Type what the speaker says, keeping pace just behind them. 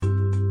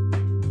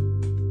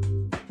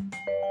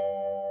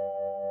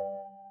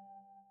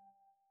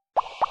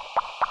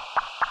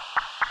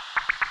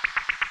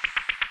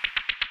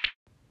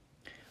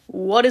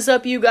What is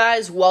up, you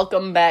guys?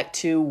 Welcome back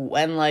to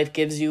When Life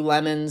Gives You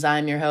Lemons.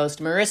 I'm your host,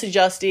 Marissa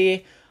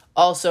Justy,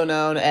 also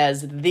known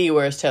as the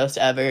worst host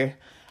ever.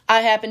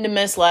 I happened to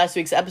miss last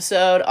week's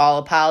episode. All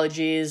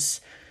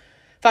apologies.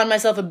 Found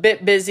myself a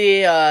bit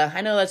busy. I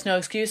know that's no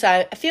excuse.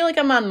 I feel like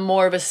I'm on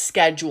more of a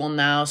schedule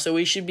now, so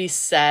we should be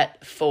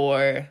set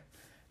for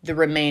the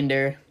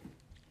remainder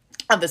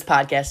of this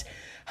podcast.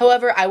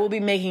 However, I will be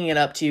making it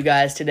up to you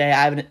guys today.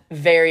 I have a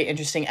very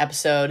interesting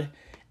episode,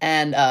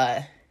 and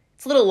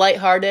it's a little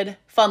lighthearted,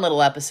 fun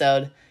little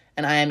episode,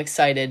 and I am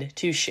excited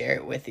to share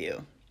it with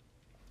you.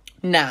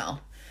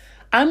 Now,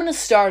 I'm going to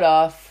start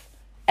off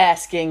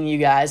asking you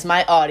guys,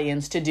 my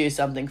audience, to do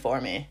something for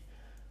me.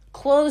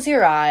 Close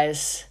your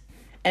eyes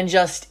and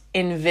just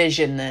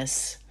envision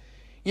this.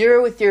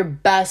 You're with your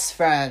best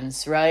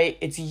friends, right?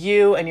 It's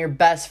you and your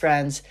best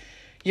friends.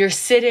 You're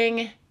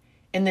sitting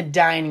in the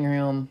dining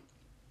room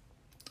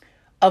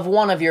of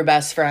one of your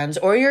best friends,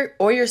 or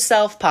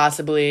yourself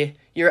possibly,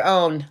 your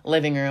own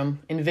living room.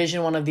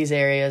 Envision one of these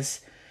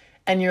areas,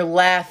 and you're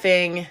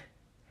laughing,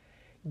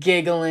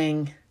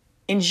 giggling,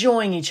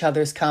 enjoying each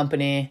other's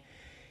company,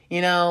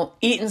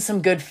 eating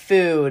some good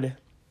food,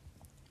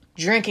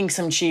 drinking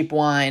some cheap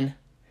wine,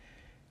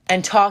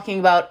 and talking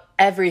about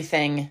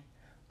everything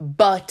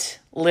but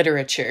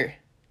literature.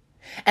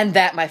 And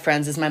that, my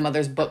friends, is my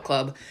mother's book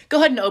club. Go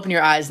ahead and open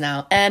your eyes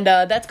now, and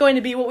that's going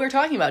to be what we're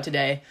talking about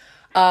today.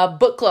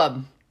 Book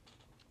club.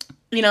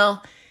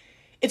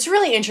 It's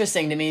really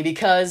interesting to me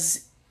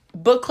because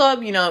book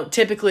club,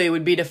 typically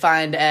would be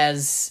defined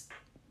as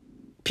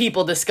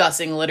people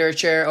discussing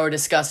literature or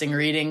discussing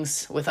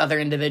readings with other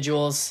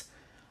individuals.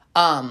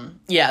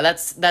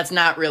 That's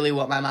not really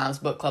what my mom's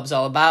book club's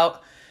all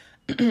about.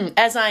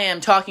 As I am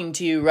talking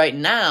to you right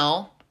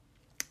now,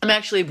 I'm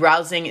actually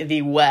browsing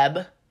the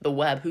web,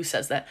 who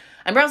says that?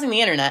 I'm browsing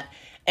the internet,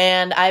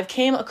 and I've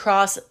came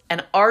across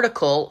an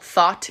article,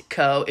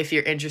 ThoughtCo, if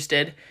you're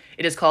interested.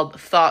 It is called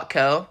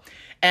ThoughtCo.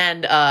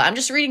 And I'm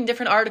just reading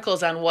different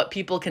articles on what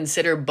people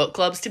consider book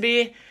clubs to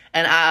be.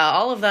 And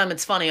all of them,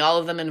 it's funny, all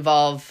of them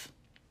involve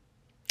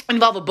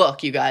a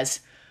book, you guys.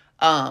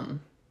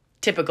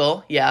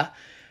 Typical, yeah.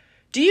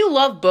 Do you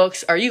love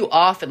books? Are you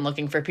often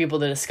looking for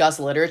people to discuss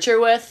literature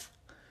with?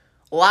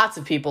 Lots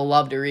of people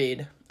love to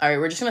read. All right,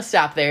 we're just going to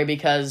stop there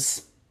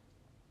because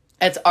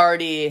that's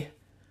already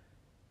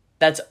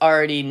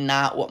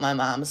not what my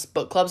mom's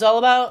book club's all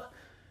about.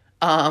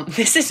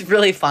 This is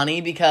really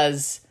funny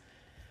because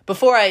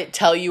before I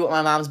tell you what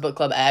my mom's book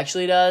club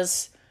actually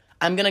does,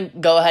 I'm going to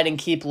go ahead and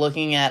keep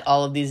looking at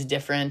all of these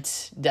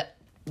different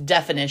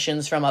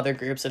definitions from other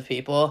groups of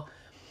people.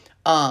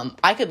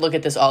 I could look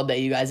at this all day,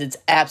 you guys. It's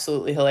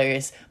absolutely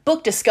hilarious.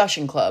 Book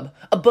discussion club.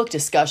 A book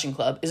discussion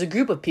club is a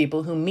group of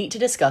people who meet to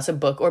discuss a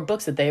book or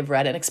books that they have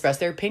read and express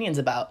their opinions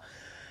about.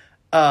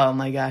 Oh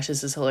my gosh,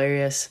 this is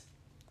hilarious.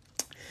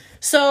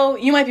 So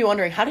you might be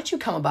wondering, how did you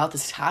come about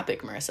this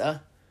topic,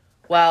 Marissa?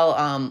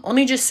 Well, let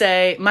me just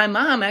say, my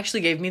mom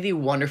actually gave me the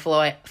wonderful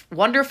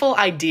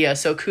idea,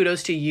 so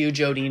kudos to you,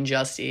 Jodine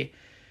Justy.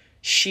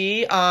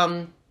 She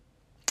goes,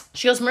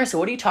 Marissa,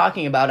 what are you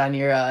talking about on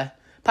your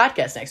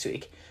podcast next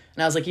week?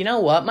 And I was like, you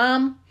know what,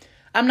 Mom?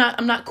 I'm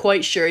not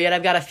quite sure yet.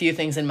 I've got a few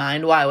things in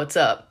mind. Why? What's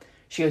up?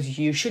 She goes,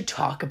 you should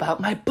talk about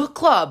my book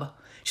club.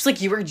 She's like,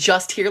 you were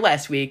just here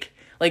last week.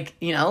 Like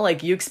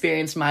you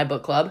experienced my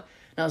book club.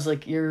 And I was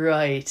like, you're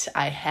right.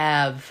 I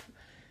have.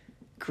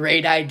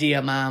 Great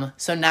idea, Mom.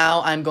 So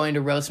now I'm going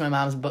to roast my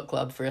mom's book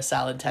club for a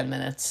solid 10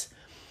 minutes.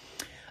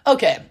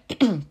 Okay,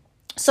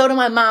 so to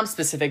my mom's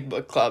specific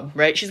book club,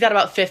 right? She's got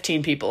about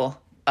 15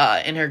 people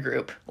in her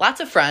group.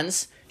 Lots of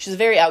friends. She's a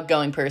very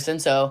outgoing person,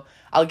 so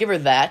I'll give her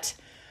that.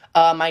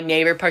 My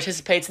neighbor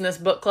participates in this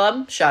book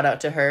club. Shout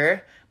out to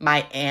her.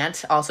 My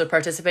aunt also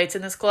participates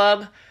in this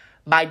club.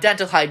 My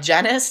dental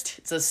hygienist.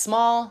 It's a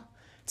small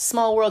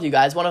world, you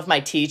guys. One of my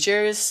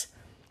teachers,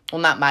 well,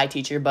 not my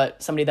teacher,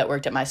 but somebody that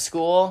worked at my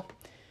school.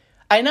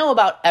 I know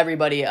about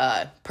everybody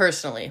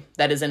personally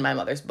that is in my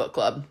mother's book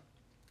club.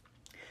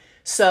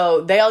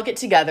 So they all get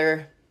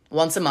together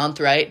once a month,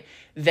 right?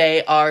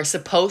 They are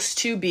supposed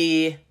to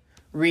be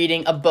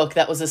reading a book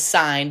that was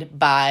assigned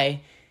by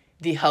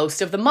the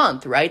host of the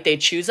month, right? They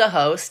choose a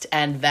host,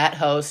 and that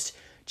host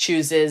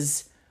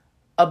chooses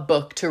a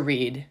book to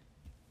read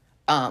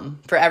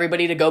for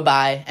everybody to go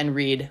by and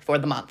read for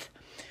the month.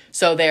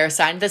 So they're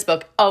assigned this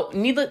book. Oh,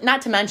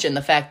 not to mention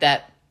the fact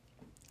that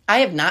I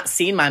have not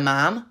seen my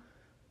mom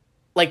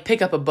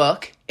pick up a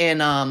book in,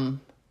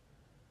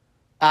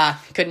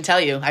 couldn't tell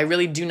you. I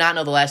really do not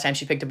know the last time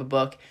she picked up a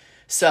book.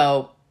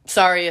 So,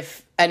 sorry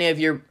if any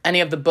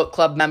of the book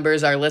club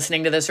members are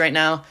listening to this right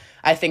now.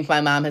 I think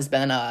my mom has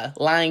been,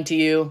 lying to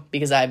you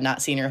because I have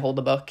not seen her hold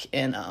a book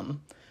in,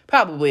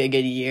 probably a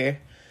good year.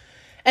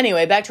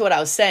 Anyway, back to what I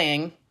was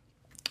saying.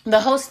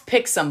 The host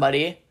picks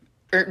the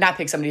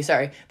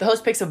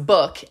host picks a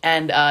book,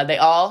 and, they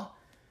all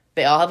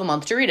have a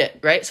month to read it,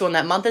 right? So when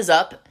that month is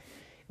up,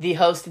 the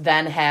host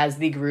then has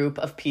the group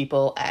of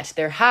people at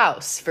their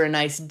house for a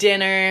nice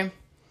dinner,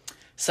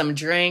 some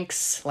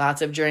drinks,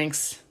 lots of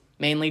drinks,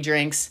 mainly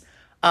drinks,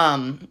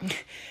 And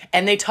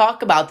they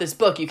talk about this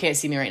book. You can't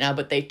see me right now,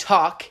 but they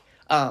talk.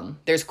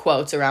 There's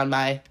quotes around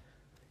my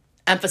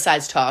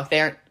emphasized talk.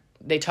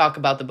 They talk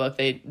about the book.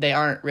 They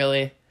aren't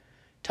really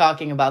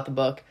talking about the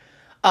book.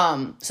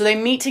 So they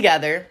meet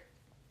together,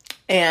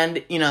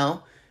 and,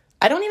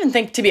 I don't even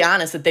think, to be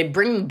honest, that they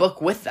bring the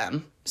book with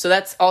them. So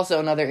that's also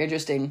another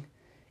interesting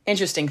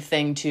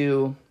thing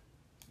to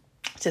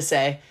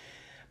say.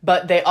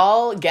 But they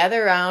all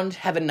gather around,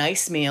 have a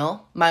nice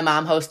meal. My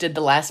mom hosted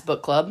the last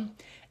book club,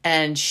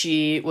 and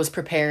she was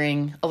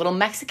preparing a little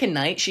Mexican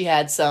night. She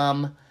had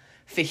some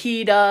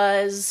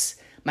fajitas.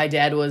 My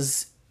dad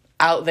was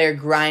out there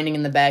grinding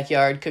in the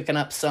backyard, cooking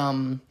up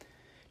some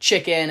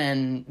chicken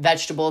and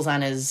vegetables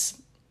on his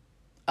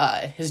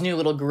new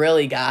little grill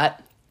he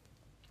got.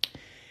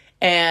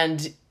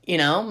 And,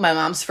 my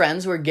mom's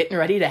friends were getting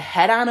ready to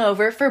head on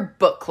over for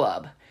book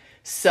club.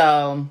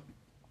 So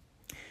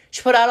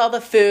she put out all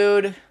the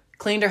food,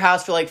 cleaned her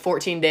house for like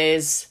 14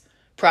 days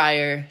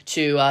prior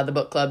to the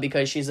book club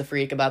because she's a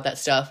freak about that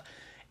stuff.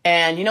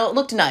 And, it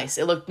looked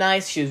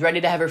nice. She was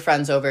ready to have her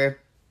friends over.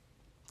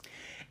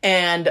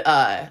 And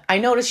I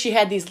noticed she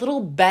had these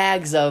little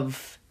bags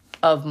of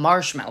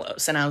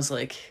marshmallows. And I was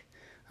like,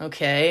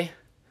 okay,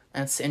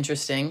 that's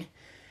interesting.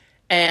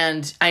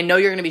 And I know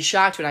you're going to be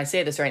shocked when I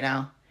say this right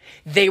now.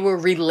 They were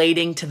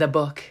relating to the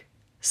book.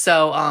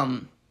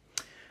 So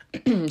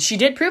she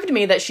did prove to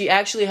me that she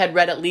actually had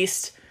read at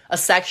least a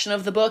section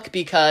of the book,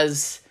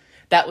 because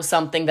that was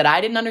something that I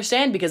didn't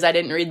understand because I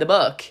didn't read the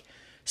book.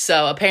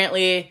 So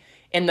apparently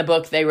in the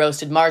book they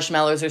roasted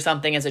marshmallows or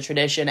something as a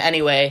tradition.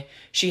 Anyway,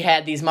 she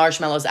had these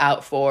marshmallows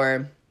out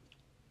for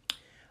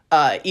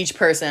each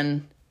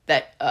person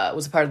that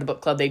was a part of the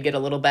book club. They'd get a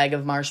little bag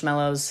of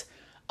marshmallows.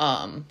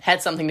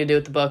 Had something to do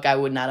with the book. I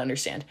would not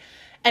understand.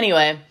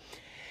 Anyway,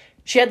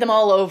 she had them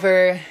all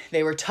over.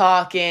 They were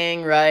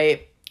talking,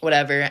 right?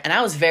 Whatever. And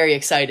I was very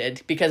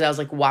excited because I was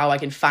like, wow, I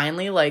can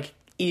finally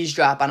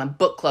eavesdrop on a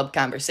book club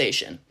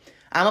conversation.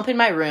 I'm up in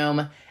my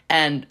room,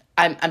 and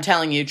I'm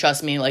telling you,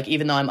 trust me,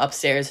 even though I'm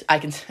upstairs, I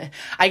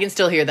can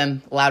still hear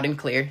them loud and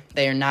clear.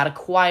 They are not a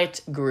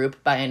quiet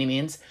group by any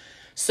means.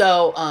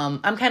 So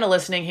I'm kind of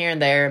listening here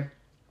and there.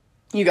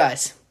 You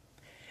guys,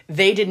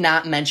 they did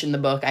not mention the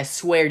book. I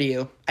swear to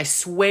you,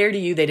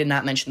 they did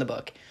not mention the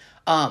book.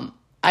 I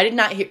did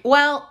not hear.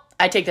 Well,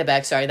 I take that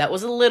back. Sorry, that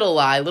was a little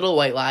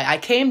white lie. I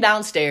came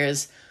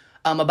downstairs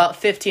about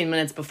 15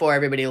 minutes before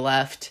everybody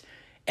left,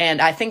 and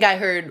I think I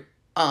heard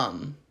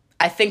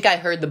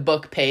the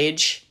book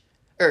page,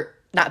 or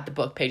not the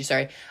book page.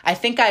 Sorry, I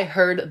think I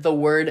heard the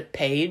word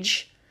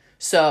page.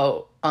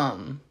 So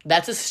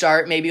that's a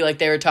start. Maybe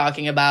they were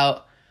talking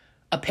about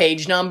a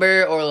page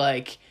number, or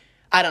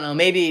I don't know.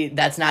 Maybe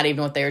that's not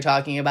even what they were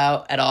talking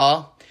about at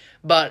all.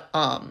 But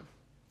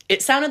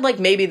it sounded like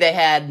maybe they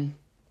had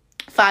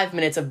 5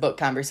 minutes of book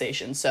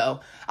conversation, so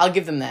I'll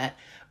give them that.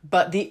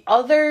 But the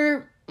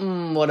other,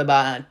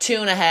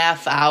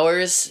 2.5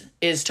 hours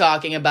is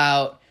talking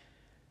about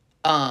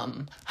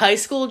high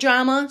school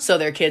drama, so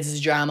their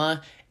kids'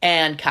 drama,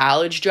 and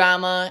college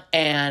drama,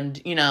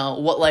 and,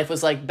 what life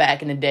was like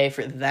back in the day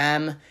for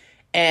them.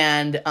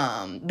 And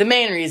the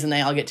main reason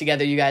they all get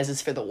together, you guys,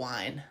 is for the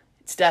wine.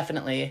 It's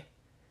definitely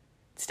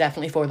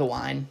for the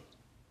wine.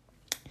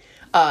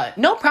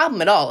 No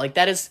problem at all.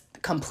 That is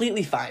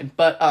completely fine.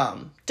 But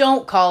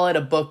don't call it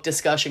a book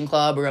discussion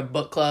club or a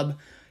book club.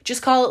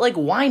 Just call it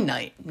wine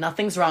night.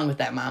 Nothing's wrong with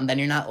that, Mom. Then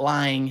you're not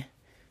lying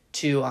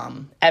to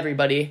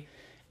everybody,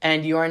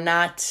 and you are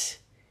not,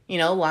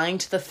 lying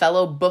to the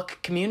fellow book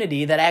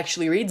community that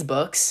actually reads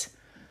books.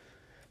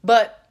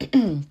 But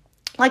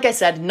like I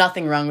said,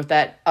 nothing wrong with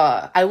that.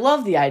 I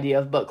love the idea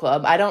of book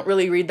club. I don't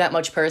really read that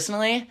much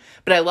personally,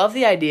 but I love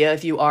the idea,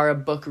 if you are a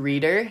book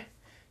reader,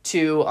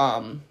 to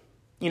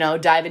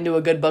dive into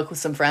a good book with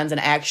some friends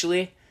and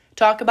actually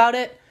talk about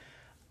it.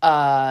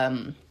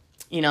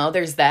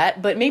 There's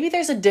that. But maybe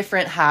there's a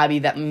different hobby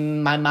that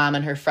my mom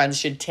and her friends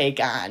should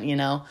take on,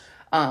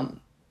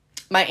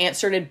 My aunt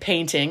started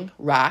painting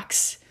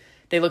rocks.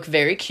 They look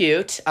very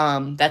cute.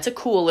 That's a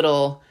cool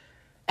little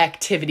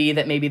activity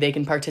that maybe they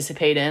can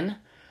participate in.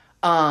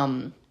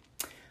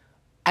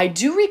 I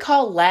do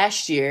recall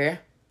last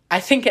year, I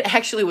think it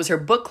actually was her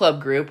book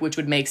club group, which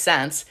would make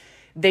sense.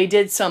 They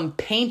did some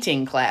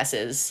painting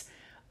classes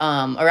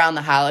around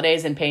the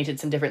holidays and painted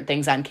some different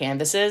things on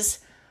canvases.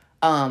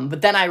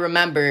 But then I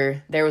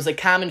remember there was a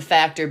common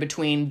factor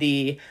between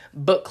the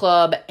book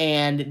club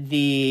and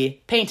the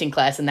painting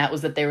class, and that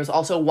was that there was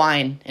also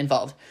wine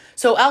involved.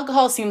 So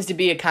alcohol seems to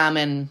be a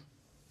common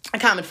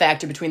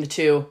factor between the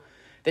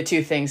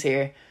two things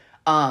here.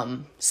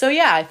 So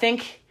yeah, I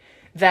think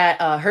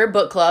that her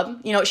book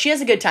club, she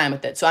has a good time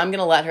with it, so I'm going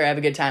to let her have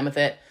a good time with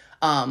it.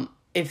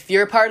 If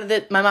you're a part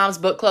of my mom's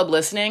book club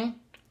listening,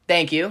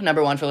 thank you,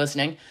 number one, for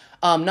listening.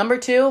 Number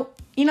two,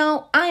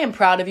 I am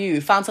proud of you.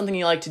 You found something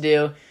you like to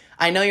do.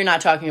 I know you're not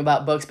talking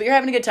about books, but you're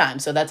having a good time,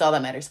 so that's all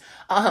that matters.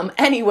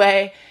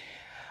 Anyway,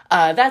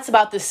 that's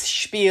about the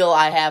spiel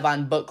I have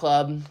on book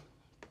club.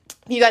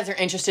 if you guys are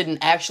interested in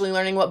actually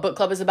learning what book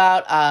club is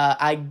about,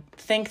 I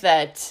think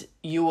that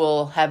you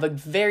will have a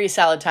very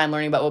solid time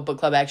learning about what book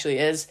club actually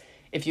is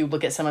if you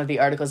look at some of the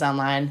articles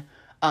online.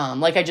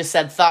 Like I just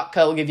said,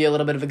 ThoughtCo will give you a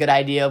little bit of a good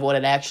idea of what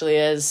it actually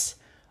is.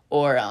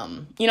 Or,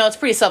 it's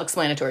pretty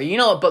self-explanatory. You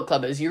know what book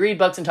club is. You read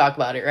books and talk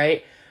about it,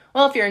 right?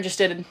 Well, if you're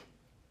interested,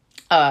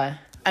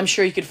 I'm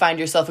sure you could find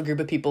yourself a group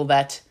of people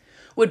that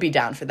would be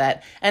down for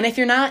that. And if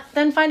you're not,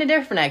 then find a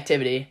different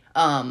activity.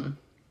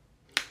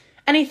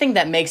 Anything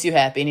that makes you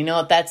happy. And you know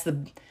what?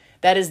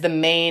 That is the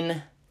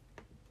main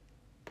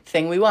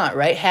thing we want,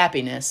 right?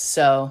 Happiness.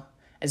 So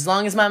as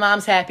long as my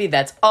mom's happy,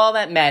 that's all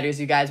that matters,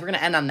 you guys. We're going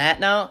to end on that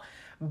note.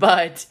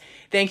 But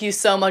thank you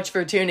so much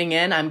for tuning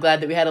in. I'm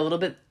glad that we had a little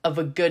bit of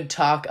a good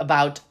talk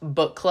about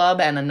book club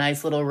and a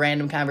nice little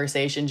random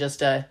conversation just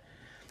to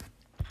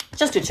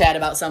chat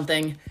about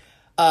something.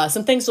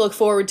 Some things to look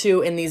forward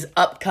to in these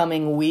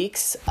upcoming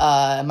weeks.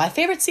 My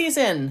favorite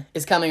season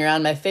is coming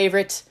around. My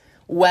favorite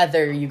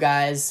weather, you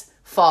guys.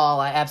 Fall.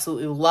 I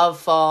absolutely love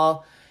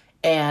fall.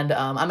 And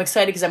I'm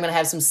excited because I'm going to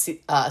have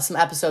some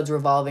episodes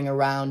revolving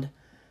around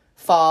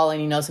fall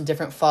and, some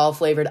different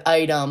fall-flavored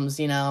items,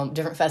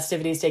 different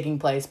festivities taking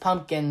place,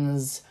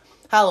 pumpkins,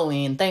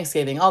 Halloween,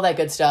 Thanksgiving, all that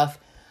good stuff.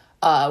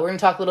 We're going to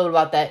talk a little bit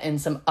about that in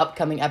some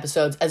upcoming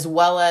episodes, as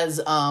well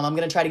as I'm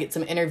going to try to get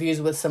some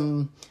interviews with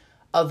some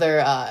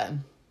other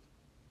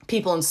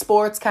people in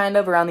sports kind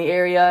of around the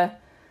area,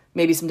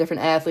 maybe some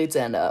different athletes,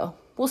 and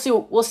we'll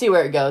see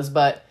where it goes.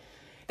 But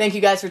thank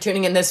you guys for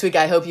tuning in this week.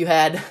 I hope you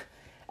had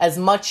as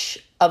much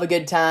of a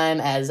good time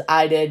as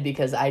I did,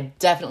 because I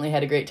definitely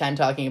had a great time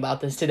talking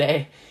about this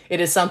today. It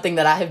is something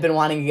that I have been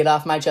wanting to get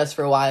off my chest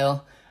for a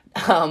while.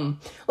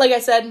 Like I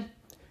said,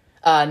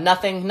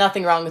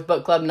 nothing wrong with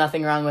book club,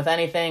 nothing wrong with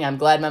anything. I'm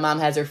glad my mom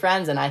has her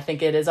friends, and I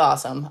think it is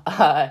awesome.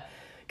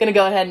 Gonna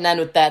go ahead and end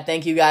with that.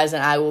 Thank you guys,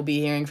 and I will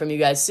be hearing from you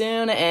guys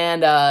soon,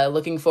 and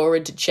looking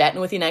forward to chatting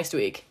with you next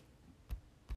week.